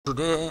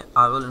Today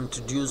I will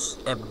introduce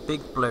a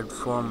big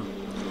platform.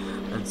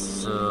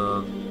 It's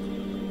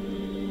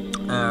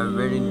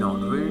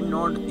Werenode.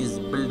 Werenode is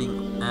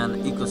building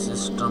an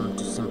ecosystem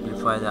to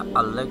simplify the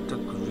electric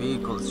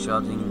vehicle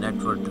charging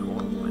network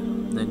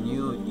development. The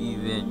new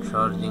EV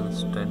charging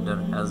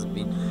standard has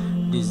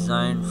been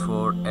designed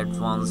for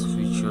advanced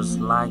features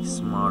like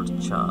smart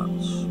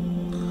charge,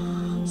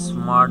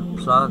 smart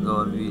plug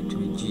or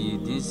V2G.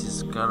 This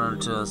is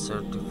current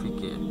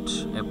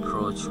certificate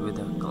approach with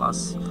a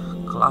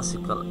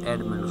classical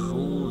admin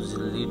rules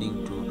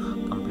leading to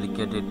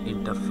complicated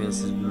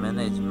interfaces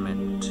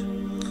management.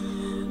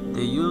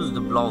 They use the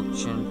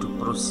blockchain to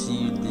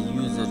proceed the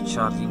user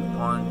charging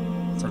point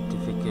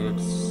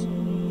certificates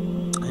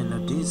in a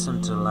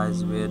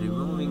decentralized way,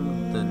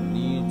 removing the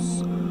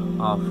needs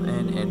of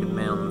an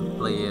admin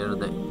player.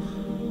 The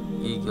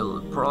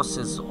Eagle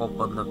process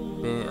open the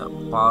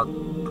path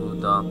to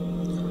the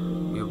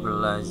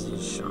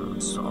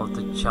utilizations of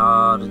the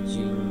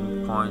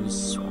charging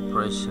points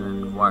operation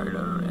and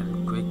wider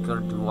and quicker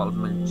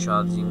development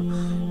charging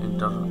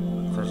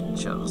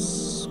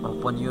infrastructures.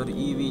 Open your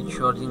EV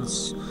charging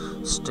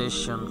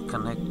station,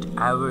 connect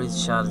every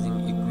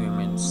charging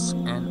equipments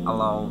and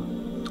allow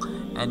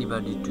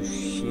anybody to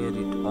share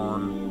it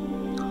on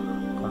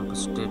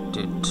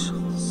compensated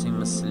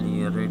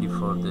seamlessly, ready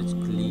for the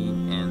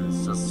clean and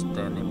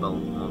sustainable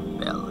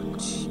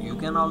mobility. You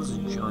can also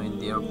join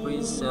their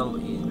pre-sale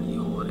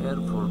over here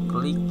for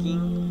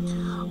clicking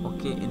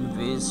OK.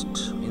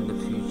 Invest in the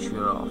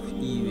future of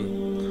EV.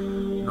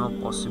 No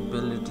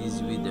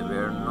possibilities with the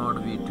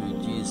Wernode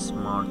V2G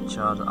smart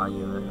charge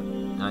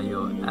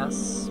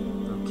iOS.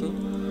 Okay,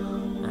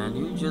 and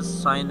you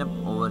just sign up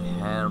over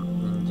here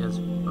and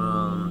just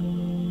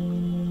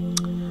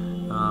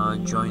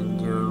join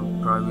their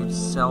private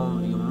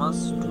sale. You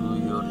must do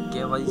your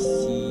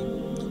KYC.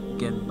 You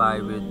can buy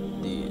with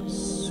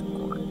these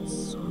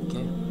coins.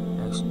 Okay,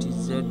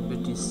 XTZ,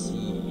 BTC,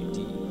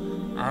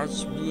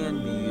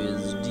 HBNB,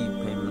 USD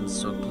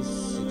payments. Okay,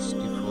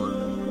 64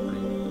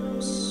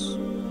 premiums.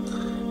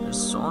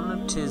 It's on a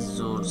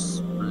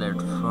Tezos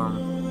platform.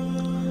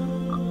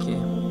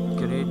 Okay,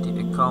 create an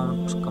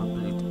account,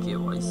 complete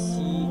KYC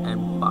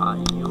and buy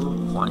your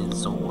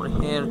coins over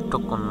here.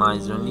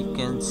 Tokenizer, and you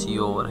can see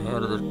over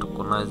here the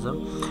tokenizer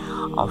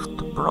of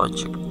the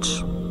project.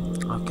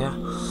 Okay,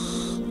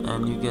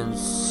 and you can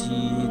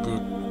see the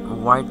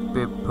white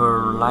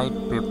paper, light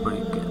paper,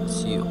 you can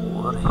see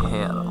over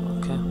here.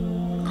 Okay,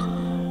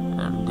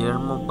 and their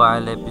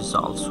mobile app is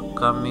also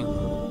coming.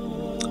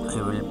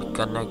 I will be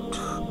connect.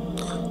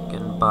 You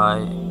can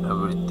buy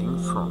everything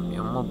from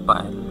your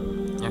mobile.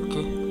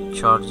 Okay,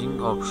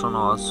 charging option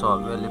also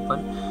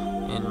available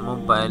in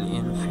mobile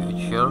in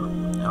future.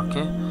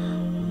 Okay,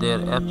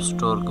 their app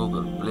store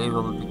Google Play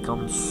will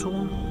become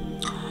soon,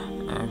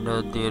 and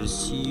their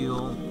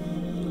CEO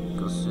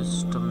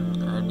ecosystem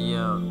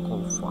idea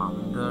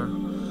co-founder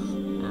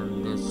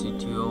and the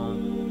CTO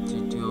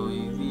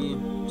EV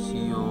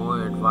CEO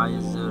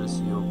advisor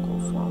CEO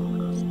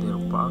co-founders. Their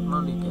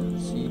partner, you can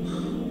see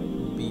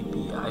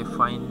BPI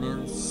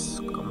Finance,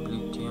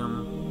 Completium,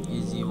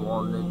 Easy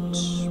Wallet,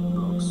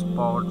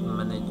 Sport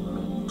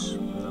Management,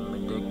 the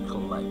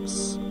Medical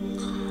Lives,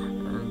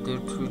 and their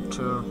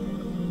Twitter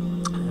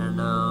and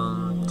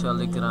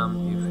Telegram.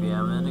 If you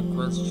have any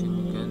question,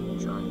 you can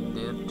join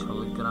their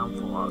Telegram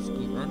for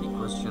asking any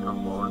question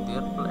about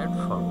their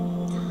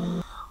platform.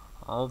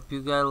 Hope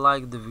you guys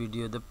like the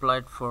video. The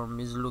platform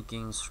is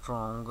looking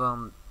strong.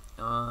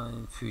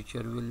 In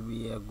future will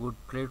be a good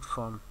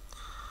platform.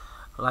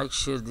 Like,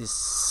 share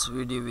this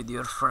video with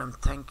your friend.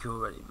 Thank you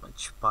very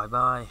much. Bye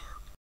bye.